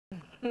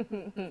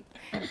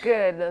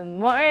Good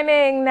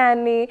morning,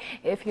 Nani.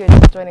 If you're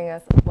just joining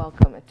us,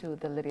 welcome to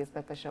the Lydia's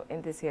Breakfast Show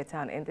in this here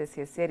town, in this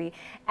here city.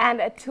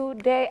 And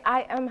today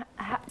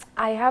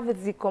I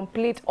have the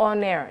complete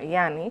honor,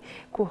 Yani,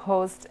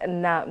 co-host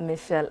na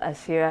Michelle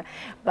Ashira.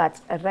 But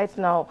right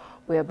now,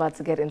 we're about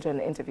to get into an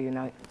interview.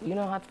 Now, you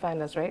know how to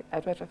find us, right?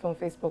 At Y254 on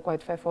Facebook,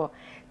 Y254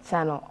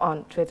 channel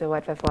on Twitter,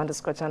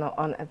 Y254 _ channel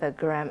on the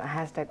gram. A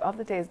hashtag of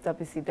the day is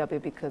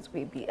WCW because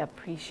we be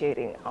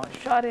appreciating our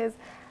shorties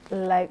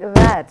like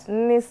that.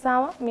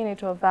 Nisawa,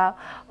 Minito Val,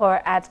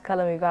 or at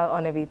Kalami Val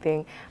on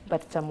everything.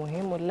 But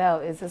Chamuhimu Leo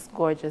is this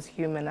gorgeous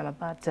human I'm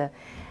about to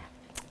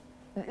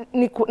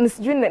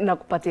nisijui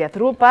nakupatia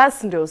through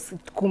pass ndio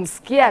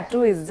kumsikia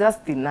tu is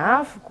just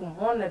enough,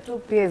 kumwona tu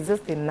pia is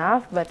just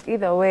enough, but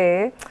either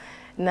way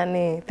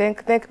Nani,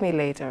 thank me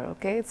later,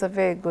 okay? It's a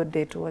very good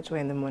day to watch her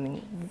in the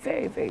morning.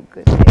 Very, very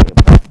good day. You're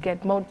about to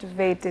get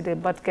motivated, you're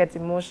about to get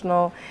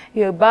emotional,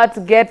 you're about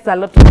to get a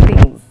lot of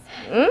things.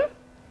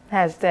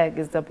 Hashtag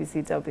is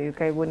WCW.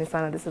 Karibuni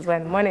sana. This is Why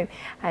in the Morning.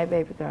 Hi,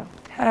 baby girl.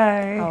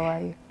 Hi. How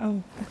are you?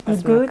 I'm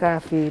good.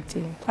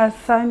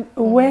 Asan,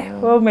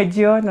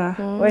 umejiona.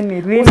 When ni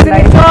real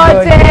life.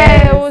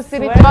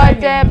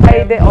 Usinichote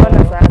by the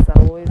honor sasa.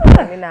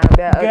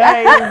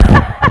 Guys.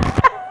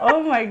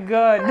 Oh my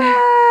God.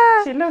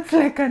 She looks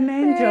like an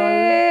angel.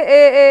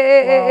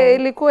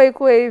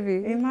 Ilikuwa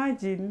hivi.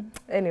 Imagine.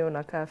 Anyway,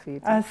 unakaa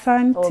fiti.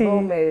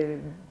 Asante.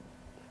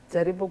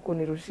 Jaribu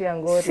kunirushia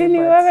ngori. Sini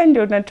wewe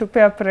ndio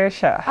unatupea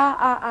pressure.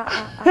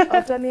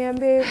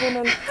 Utaniambia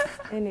hivyo.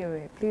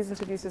 Anyway, please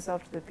introduce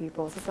yourself to the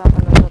people. Sasa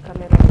hapa na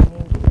kamera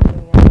nyingi.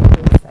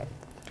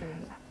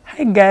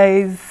 Hi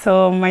guys,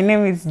 so my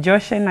name is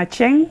Joshine,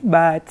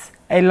 but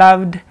I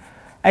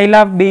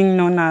love being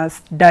known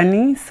as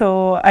Danny.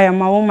 So I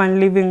am a woman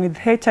living with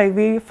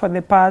HIV for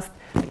the past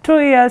 2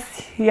 years,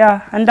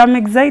 yeah, and I'm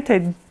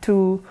excited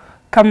to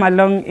come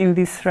along in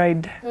this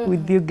ride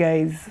with you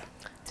guys.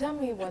 Tell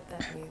me what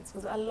that means.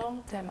 Because a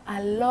long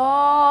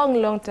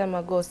time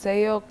ago,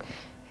 sayo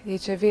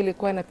HIV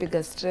ilikuwa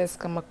inapiga stress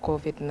kama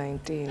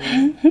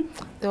COVID-19.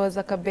 There was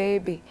like a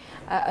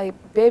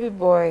baby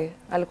boy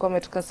alikuwa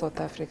ametoka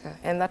South Africa,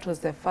 and that was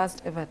the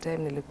first ever time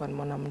nilikuwa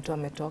nimeona mtu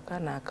ametoka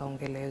na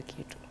akaongelea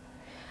kitu.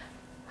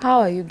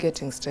 How are you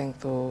getting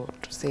strength to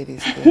say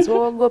these things?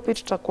 Wagopi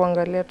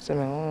tutakuangalia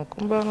tuseme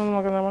kumbe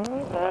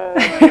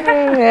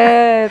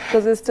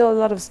because there's still a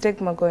lot of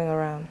stigma going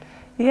around.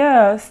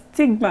 Yeah,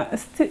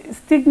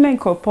 stigma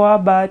iko poa,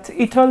 but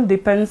it all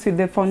depends with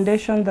the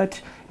foundation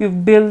that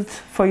you've built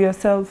for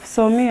yourself.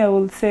 So me, I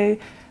will say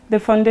the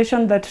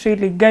foundation that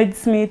really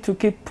guides me to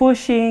keep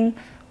pushing.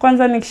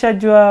 Kwanza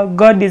nikishajua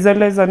God is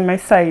always on my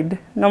side,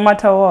 no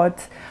matter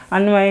what.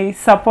 And my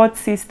support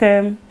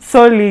system,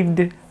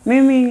 solid.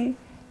 Mimi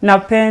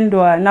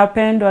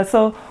napendwa.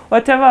 So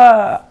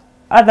whatever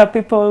other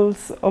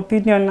people's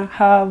opinion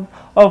have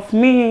of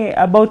me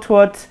about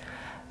what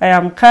I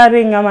am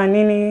carrying ama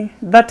nini,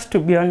 that to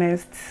be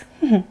honest,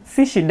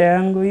 si shida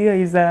yangu, hiyo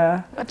is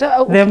a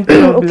them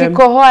problem.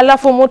 Ukikohoa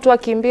alafu mtu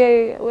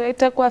akimbie,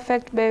 itakuwa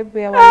affect baby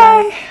ya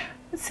wala.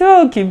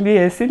 Sio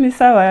ukimbie, si ni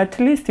sawa, at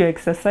least you're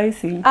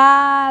exercising.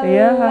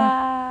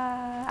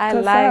 Yeah. I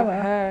like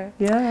her.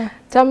 Yeah.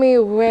 Tell me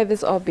where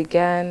this all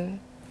began.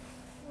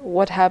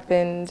 What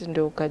happened?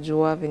 Ndio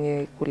ukajua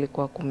venye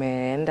kulikuwa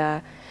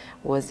kumeenda?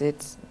 Was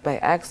it by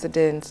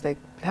accident?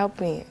 Like,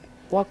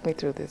 walk me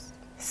through this.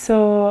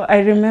 So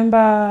I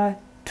remember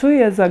 2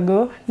 years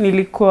ago,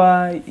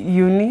 nilikuwa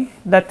uni.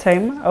 That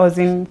time I was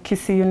in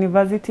Kisii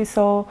University.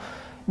 So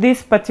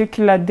this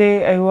particular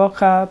day I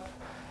woke up.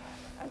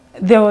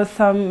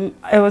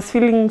 I was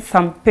feeling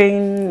some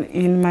pain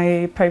in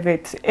my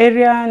private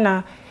area.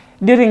 Na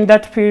during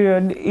that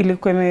period,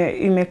 ilikuwa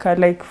imeka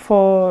like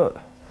for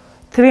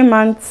 3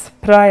 months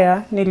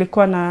prior,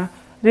 nilikuwa na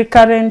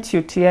recurrent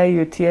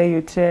UTI.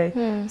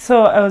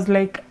 So I was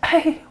like,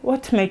 hey,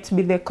 what might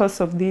be the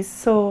cause of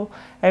this? So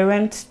I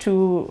went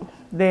to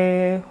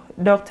the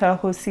doctor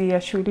Hosi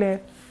ya shule.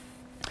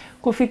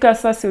 Kufika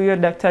sasa huyo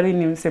daktari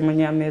ni mse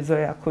mwenye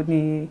amezoea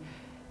kuni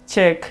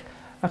check.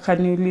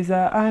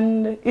 Akaniuliza,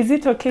 and is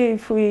it okay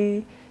if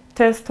we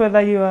test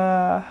whether you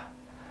are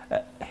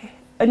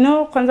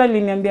no, kwanza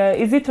aliniambia,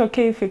 is it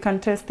okay if we can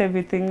test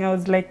everything? I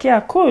was like,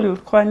 yeah, cool,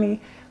 kwani,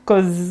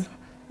 because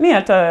me,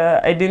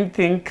 I didn't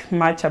think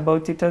much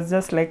about it. I was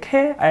just like,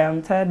 hey, I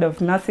am tired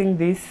of nursing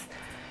this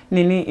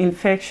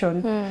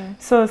infection.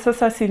 So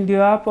sasa si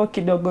ndio hapo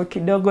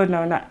kidogo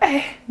naona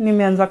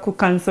nimeanza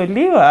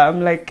kukansoliwa.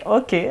 I'm like,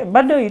 okay,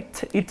 bado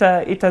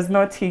it has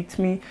not hit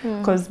me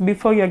because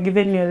before you're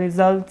given your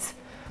results,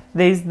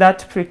 there is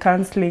that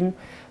pre-counseling.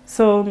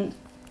 So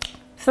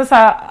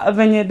sasa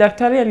venye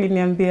daktari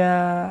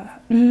aliniambia,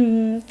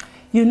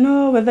 you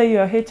know whether you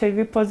are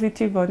HIV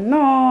positive or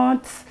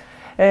not,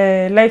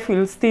 life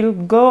will still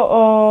go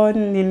on,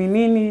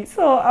 nini.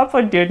 So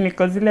hapo ndio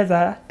niko zile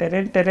za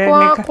teren.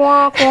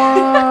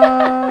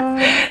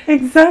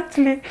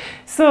 Exactly.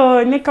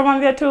 So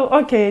nikamwambia tu,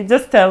 okay,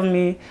 just tell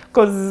me,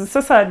 because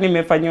sasa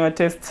nimefanywa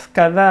test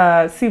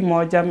kadhaa, si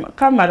moja,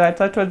 kama mara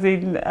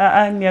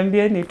 3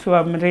 niambieni tu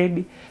I'm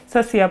ready.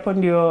 Sasa hapo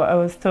ndio I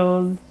was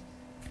told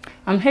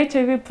I'm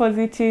HIV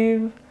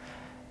positive.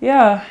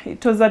 Yeah,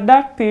 it was a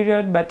dark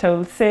period, but I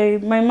will say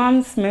my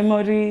mom's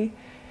memory,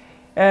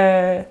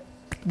 the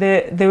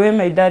way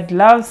my dad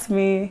loves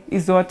me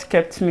is what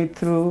kept me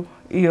through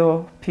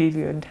your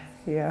period.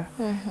 Yeah.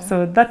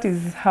 So that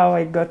is how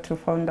I got to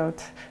find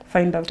out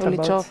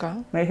Ulichoka?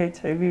 about my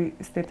HIV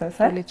status.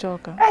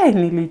 Ulichoka?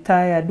 Nearly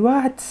tired.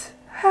 What?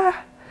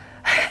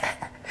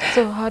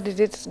 So how did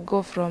it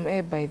go from,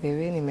 by the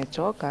way,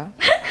 nimechoka,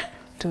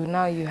 to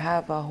now you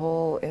have a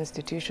whole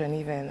institution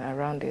even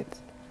around it?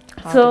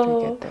 How did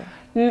we get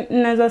there?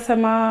 Naweza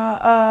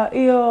sema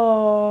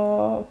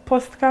hiyo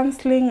post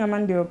counseling ama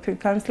ndio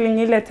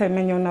pre-counseling, ile time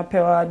yenye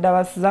unapewa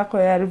dawa zako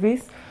ya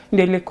ARVs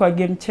ndio ilikuwa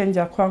game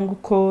changer kwangu,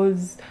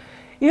 cause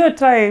hiyo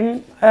time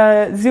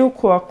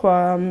ziukuwa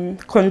kwa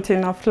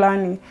container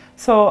fulani,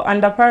 so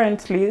and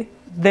apparently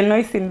the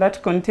noise in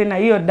that container,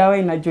 hiyo dawa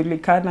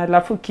inajulikana,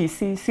 alafu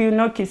Kisii, so you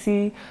know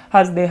Kisii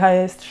has the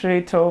highest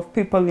rate of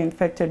people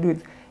infected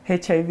with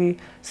HIV,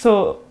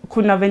 so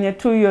kuna venye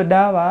tu hiyo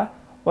dawa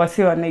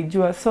wasi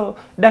wanaijua, so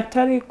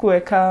daktari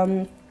kuweka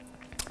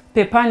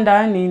pepa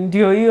ndani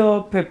ndio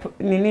hiyo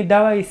nini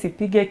dawa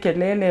isipige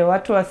kelele,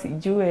 watu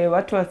wasijue,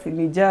 watu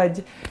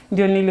wasinijudge,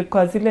 ndio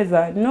nilikuwa zile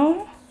za no,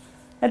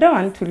 I don't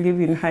want to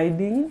live in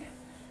hiding,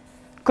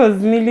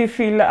 cause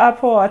nilifeel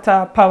hapo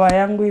hata power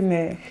yangu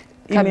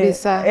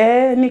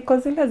kabisa. Niko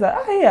zile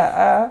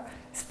za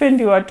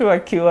spendi watu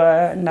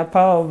wakiwa na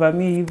power over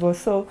me hivyo,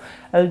 so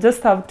I'll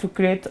just have to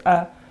create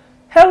a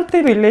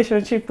healthy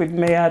relationship with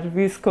my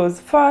ARVs,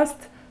 cause first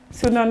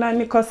si unaona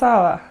niko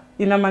sawa,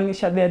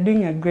 inamaanisha they are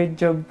doing a great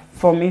job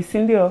for me, si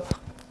ndio?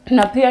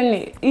 Na pia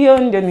ni hiyo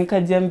ndio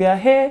nikajiambia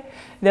there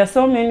are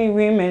so many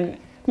women,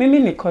 mimi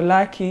niko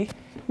lucky,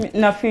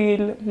 na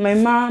feel my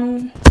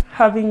mom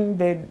having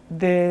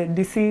the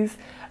disease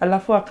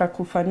alafu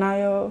akakufa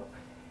nayo,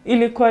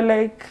 ilikuwa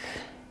like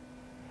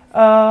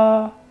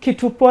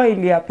kitu poa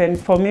ili happen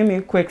for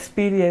mimi ku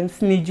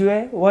experience,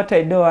 nijue what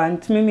I don't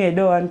want. Mimi I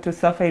don't want to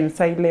suffer in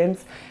silence,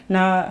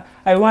 na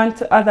I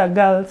want other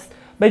girls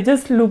by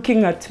just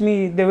looking at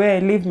me, the way I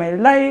live my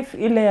life,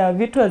 ile ya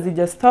vitu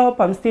hazija stop,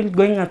 I'm still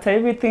going at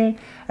everything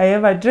I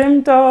ever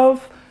dreamt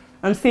of,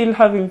 I'm still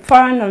having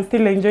fun, I'm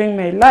still enjoying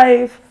my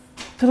life.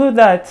 Through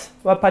that,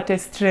 wapate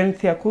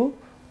strength ya ku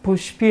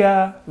push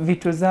pia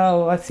vitu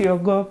zao,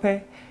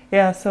 wasiogope.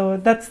 Yeah, so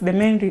that's the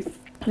main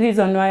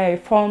reason why I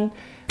formed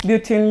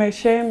Beauty in My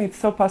Shame. It's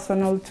so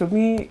personal to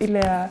me.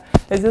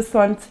 I just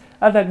want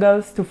other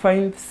girls to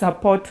find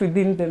support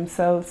within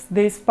themselves.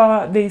 There's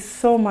power. There's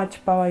so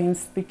much power in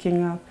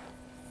speaking up.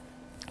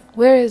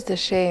 Where is the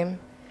shame?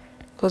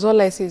 Because all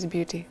I see is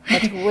beauty.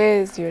 But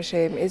where is your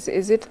shame? Is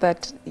it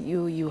that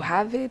you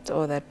have it,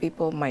 or that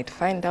people might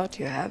find out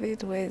you have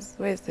it?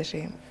 Where's the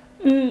shame?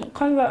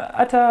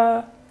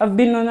 Kwanza I've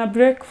been on a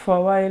break for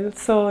a while,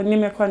 so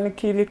nimekuwa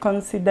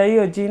nikireconsider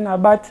hiyo jina,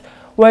 but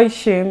why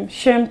shame?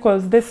 Shame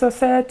because the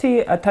society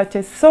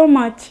attaches so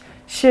much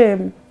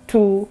shame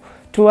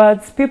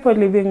towards people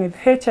living with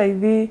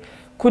HIV.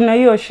 Kuna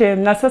hiyo shame,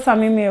 na sasa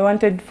mimi I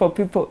wanted for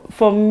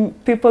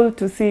people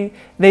to see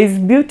there is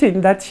beauty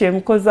in that shame,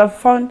 because I've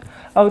found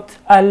out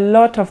a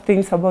lot of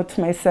things about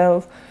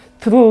myself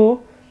through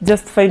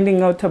just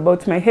finding out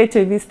about my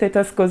HIV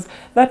status, because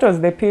that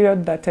was the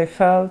period that I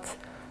felt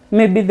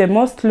maybe the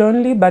most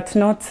lonely, but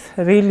not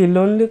really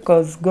lonely,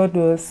 because God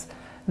was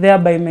there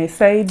by my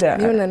side.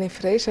 You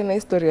unanifurahisha na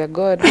history ya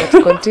God,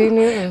 but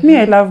continue. Me,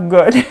 I love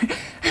God.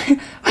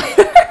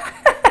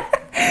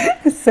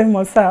 Same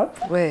what's up.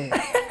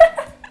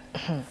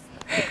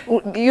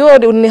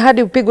 You ni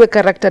hadi upigwe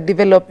character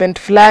development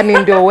fulani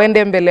ndio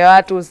uende mbele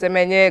watu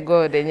useme nyewe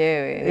God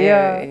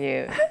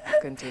yenyewe.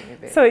 Continue,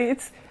 babe. So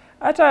it's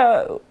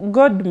hata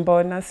God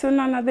mbona, so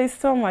unaona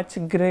there's so much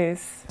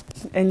grace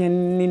enye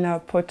nina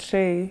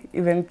portray,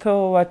 even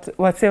though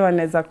wase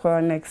wanaweza kwa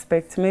wana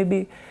expect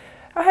maybe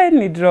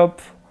ni drop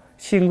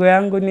shingo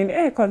yangu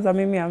nini, kwanza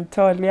mimi am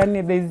tall,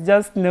 yani there's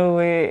just no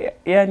way,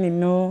 yani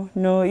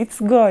no,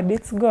 it's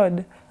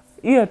God.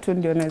 Hiyo tu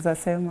ndio naweza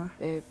sema.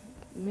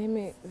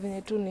 Mimi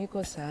venye tu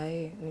niko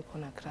sahi, niko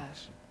na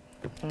crush.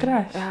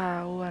 Crush?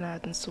 Huwa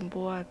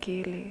ananisumbua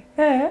akili.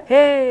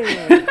 Hey.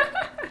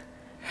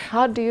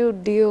 How do you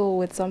deal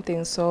with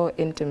something so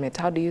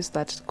intimate? How do you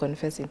start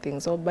confessing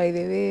things? Oh, by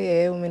the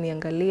way,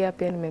 umeniangalia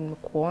pia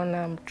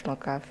nimekuona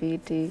tunakaa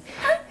fiti.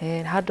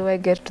 And how do I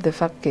get to the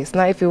fact case?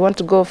 Now, if you want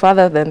to go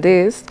further than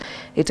this,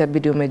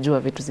 itabidi umejua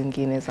vitu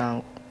zingine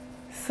zangu.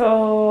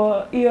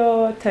 So,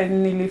 hiyo time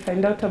nili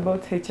find out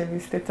about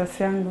HIV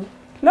status yangu,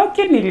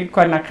 lakini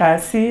nilikuwa na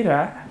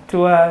hasira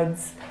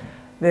towards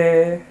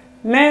the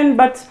men,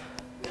 but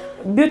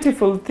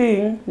beautiful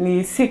thing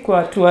ni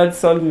sikuwa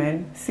towards all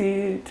men,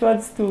 si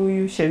towards tu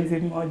huyu shenzi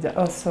mmoja.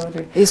 Oh,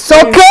 sorry. It's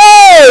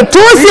okay!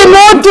 Tusi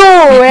mtu!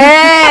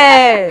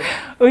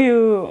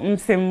 Huyu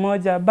mse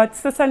mmoja, but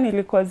sasa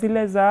nilikuwa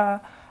zile za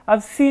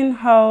I've seen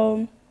how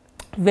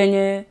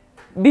venye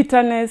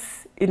bitterness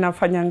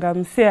inafanyanga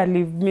mse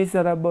live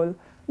miserable.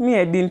 Me,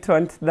 I didn't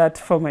want that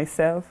for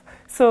myself.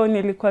 So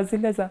nilikuwa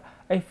zile za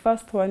I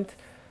first want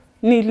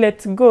ni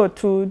let go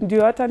tu,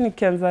 ndio hata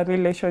nikianza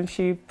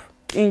relationship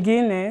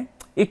ingine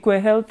ikuwe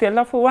healthy.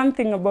 Alafu one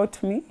thing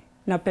about me,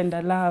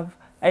 napenda love.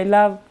 I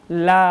love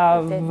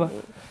love.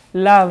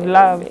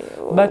 Love.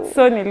 But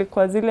so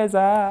nilikuwa zile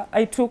za,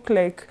 I took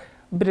like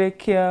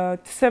break ya,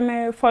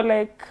 tuseme for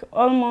like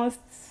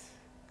almost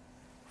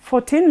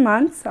 14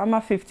 months ama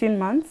 15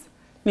 months.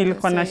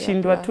 Nilikuwa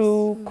nashindwa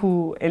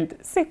tu and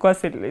si kwa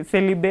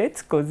celibate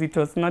because it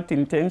was not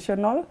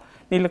intentional.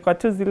 Nilikuwa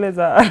tu zile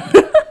za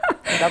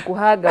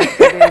ndakuhaga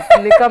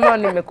ni kama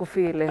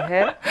nimekufile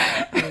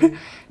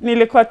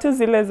nilikuwa tu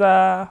zile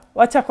za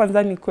wacha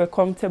kwanza nikuwe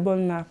comfortable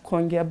na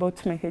kuongea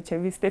about my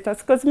HIV status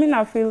because me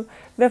na feel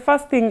the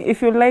first thing,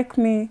 if you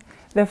like me,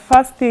 the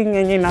first thing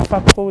yenye nafaa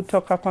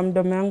kutoka kwa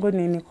mdomo yangu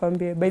ni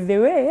nikwambie, by the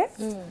way,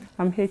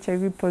 I'm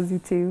HIV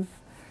positive.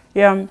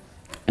 Yeah.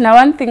 Na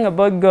one thing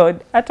about God,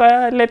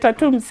 hata leta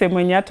tu mse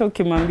mwenye hata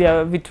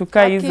ukimwambia vitu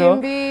ka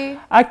hizo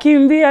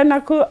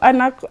akimbia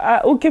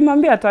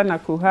ukimwambia hata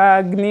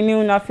anakuhug nini,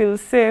 una feel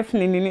safe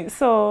nini.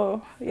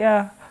 So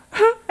yeah,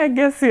 I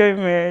guess hiyo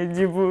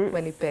imejibu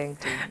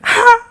wanipengti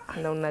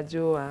na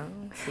unajua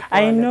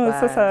I know.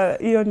 Sasa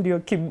hiyo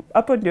ndio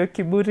hapo ndio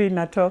kiburi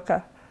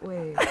inatoka.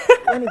 Wait,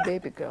 when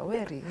baby girl,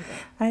 where are you?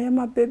 I am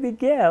a baby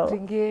girl.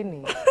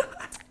 Ringeni.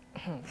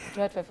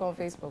 Y254 on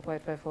Facebook,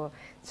 Y254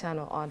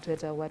 channel on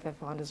Twitter,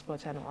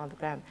 Y254_channel on the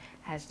gram.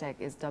 Hashtag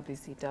is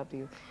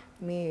WCW.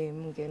 Mi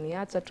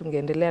mngeniacha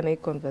tungeendelea na hii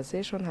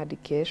conversation hadi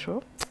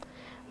kesho.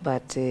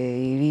 But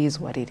it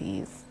is what it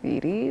is.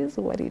 It is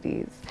what it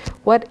is.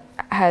 What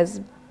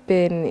has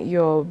been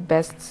your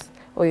best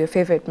or your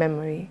favorite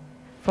memory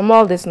from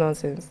all this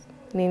nonsense?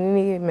 Ni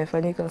nini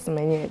imefanyika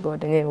kusema yenyewe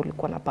God yenyewe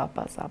ulikuwa na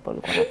purpose hapo,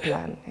 ulikuwa na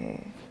plan?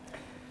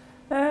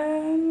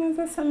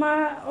 Naweza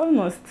sema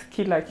almost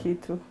kila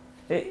kitu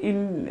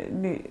in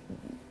the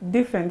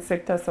different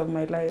sectors of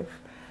my life.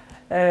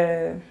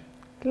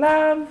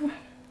 Love,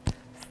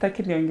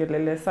 sitaki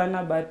niongelele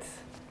sana but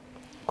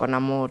kona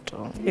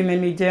moto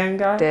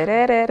imenijenga.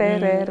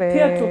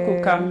 Pia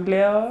tukukam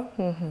leo.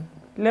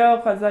 Leo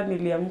kwanza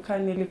niliamka,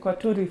 nilikuwa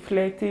tu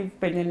reflective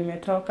penye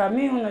nimetoka.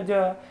 Mi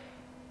unajua,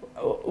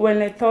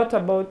 when I thought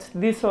about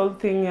this whole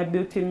thing ya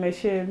beauty in my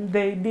shame,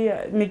 the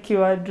idea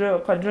nikiwa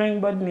kwa drawing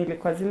board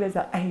nilikuwa zile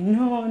za I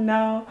know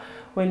now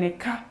when I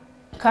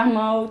come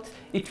out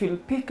it will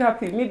pick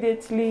up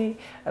immediately.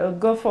 I'll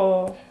go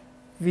for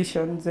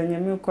visions zenye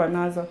mi uko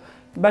nazo,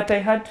 but I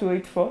had to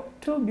wait for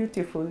 2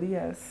 beautiful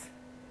years.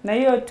 Na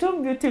hiyo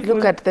 2 beautiful,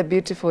 look at the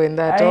beautiful in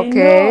that. I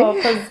know,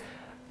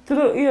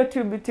 through hiyo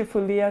 2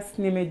 beautiful years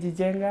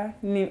nimejijenga,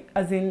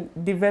 as in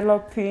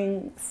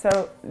developing, so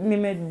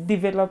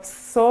develop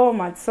so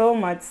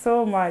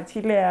much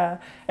ile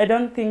I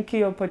don't think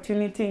hiyo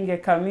opportunity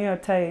ingekam hiyo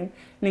time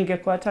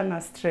ningekuwa hata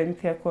na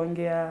strength ya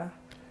kuongea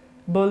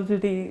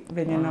boldly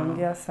venye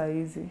naongea saa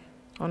hizi.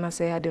 Ona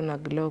say hadi una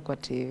glow kwa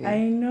TV.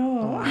 I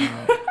know.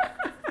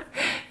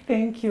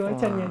 Thank you.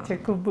 Acha niache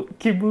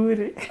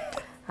kiburi.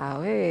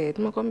 We,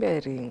 tumekwambia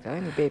ringa,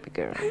 we ni baby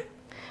girl.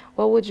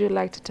 What would you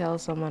like to tell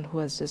someone who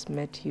has just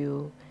met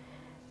you,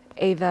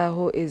 either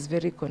who is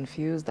very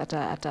confused,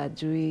 hata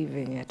ajui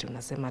venye ati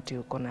unasema ati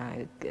uko na,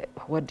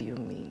 what do you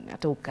mean?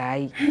 Hata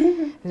ukai.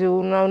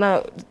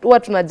 Unaona, huwa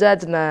tuna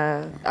judge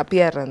na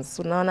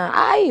appearance.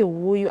 Unaona, ai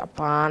huyu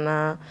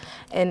hapana.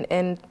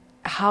 And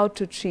how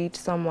to treat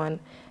someone.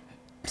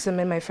 So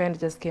my friend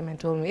just came and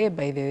told me, hey,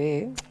 by the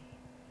way,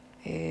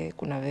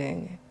 kuna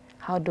venye.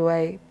 How do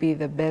I be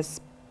the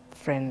best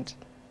friend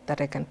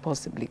that I can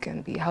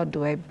be? How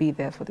do I be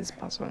there for this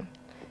person?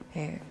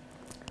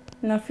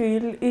 Na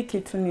feel hii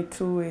kitu ni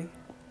two-way.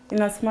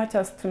 In as much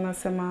as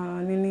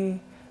tunasema nini,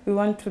 we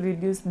want to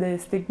reduce the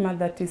stigma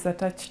that is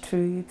attached to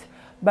it,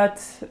 but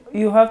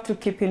you have to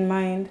keep in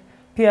mind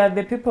pia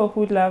the people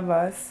who love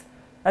us,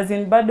 as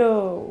in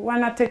bado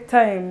wanna take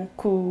time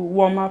ku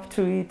warm up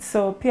to it.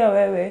 So pia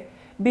wewe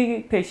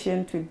be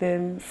patient with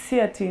them.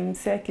 Si ati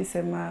mse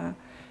akisema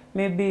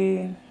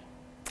maybe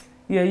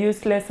you're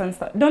useless and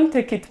stuff. Don't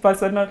take it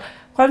personal.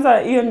 Kwanza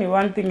hiyo ni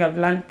one thing I've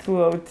learned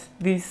throughout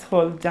this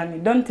whole journey.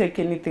 Don't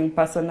take anything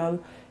personal.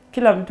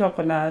 Kila mtu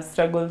ako na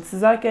struggles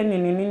zake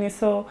nini.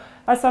 So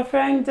as a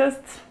friend,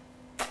 just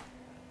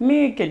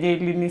mi keje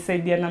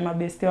ilinisaidia na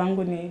mabeste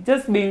wangu ni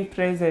just being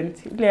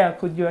present. Ile ya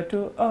kujua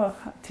tu,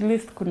 at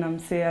least kuna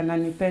msee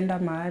ananipenda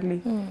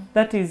mahali.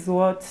 That is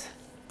what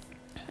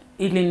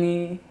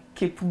ilini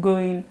keep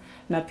going.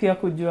 Na pia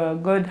kujua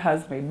God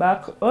has my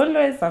back.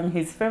 Always I'm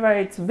his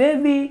favorite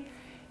baby.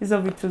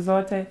 Hizo vitu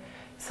zote.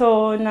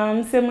 So na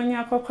mse mwenye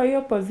ako kwa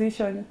hiyo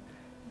position,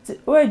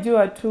 we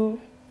jua tu,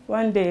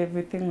 one day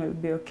everything will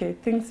be okay.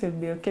 Things will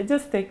be okay.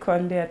 Just take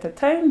one day at a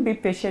time. Be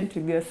patient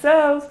with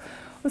yourself.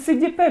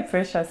 Usijipe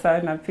pressure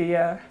sana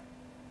pia.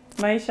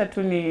 Maisha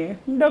tu ni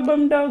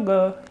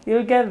mdogo.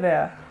 You'll get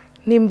there.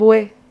 Ni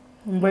mbwe.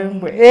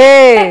 Mbwe.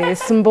 Hey,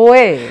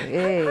 simbwe.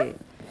 Hey.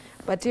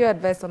 But your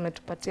advice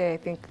ametupatia, I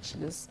think you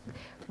should just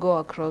go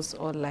across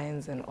all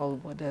lines and all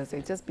borders.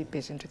 Like, just be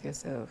patient with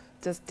yourself.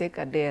 Just take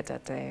a day at a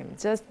time.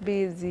 Just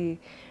be easy.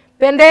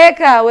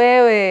 Pendeka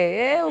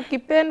wewe.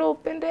 Ukipenda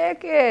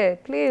upendeke.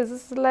 Please,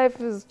 this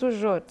life is too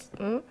short.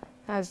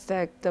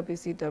 Hashtag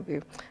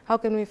WCW. How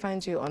can we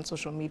find you on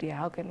social media?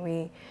 How can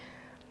we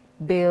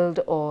build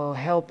or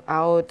help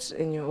out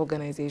in your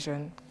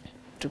organization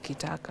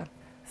tukitaka?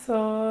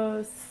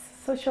 So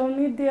social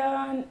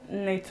media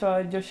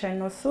naitwa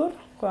Joshine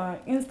kwa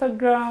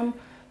Instagram,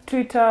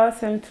 Twitter,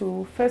 same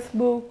to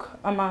Facebook,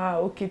 ama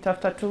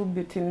ukitafuta tu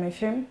Beauty in My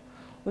Shame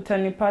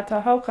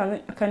utanipata. How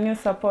can you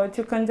support?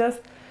 You can just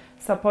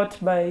support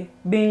by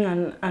being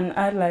an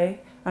ally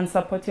and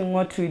supporting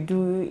what we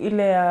do.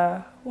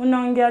 Ile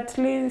unaongea at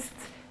least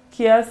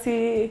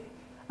kiasi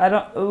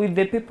with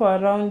the people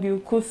around you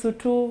kuhusu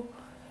tu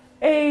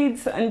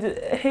AIDS and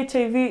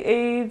HIV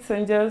AIDS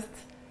and just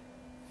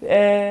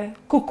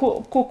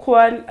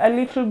kukua a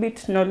little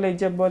bit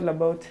knowledgeable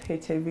about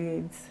HIV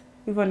AIDS.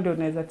 Even ndio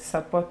unaweza to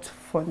support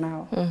for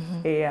now.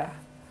 Yeah.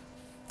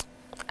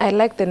 I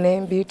like the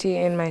name Beauty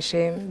in My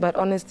Shame, but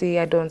honestly,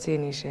 I don't see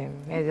any shame.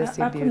 I just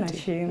see beauty.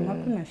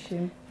 Hakuna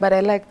shame. But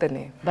I like the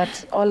name.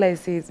 But all I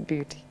see is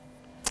beauty.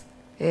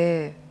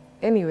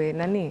 Anyway,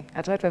 Nani,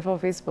 at Y254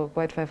 Facebook,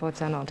 Y254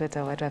 channel,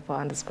 Twitter,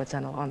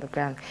 Y254_channel on the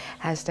ground.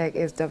 Hashtag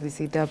is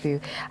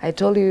WCW. I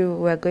told you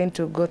we're going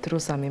to go through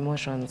some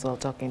emotions while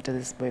talking to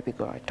this baby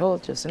girl. I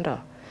told you, Sindo.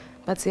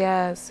 But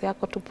yes, I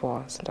got to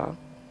pause, Sindo.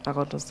 I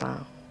got to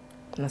sound.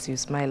 Unless you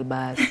smile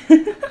bad.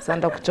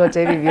 Sanda kuchocha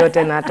hivi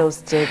vyote na hata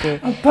usicheke.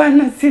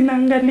 Hapana,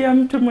 sinaangalia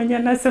mtu mwenye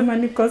anasema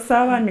niko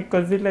sawa,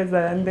 niko zile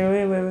za nde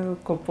wewe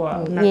uko poa.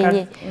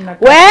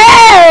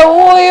 Wewe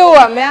huyu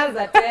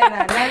ameanza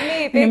tena.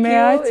 Nani,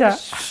 nimeacha.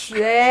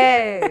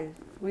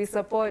 We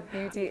support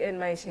Beauty in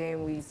My Shame.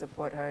 We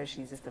support her.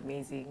 She's just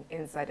amazing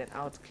inside and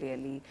out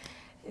clearly.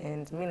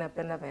 And mi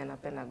napenda vya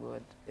napenda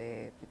good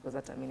because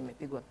hata mimi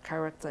nimepigwa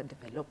character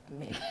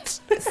development.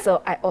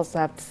 So I also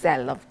have to say I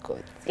love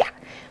good. Yeah.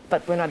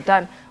 But we're not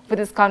done with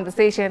this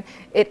conversation.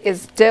 It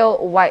is still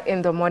White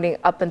in the morning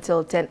up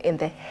until 10 in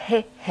the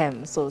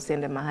hem. So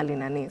send mahali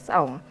nani.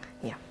 So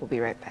yeah, we'll be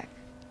right back.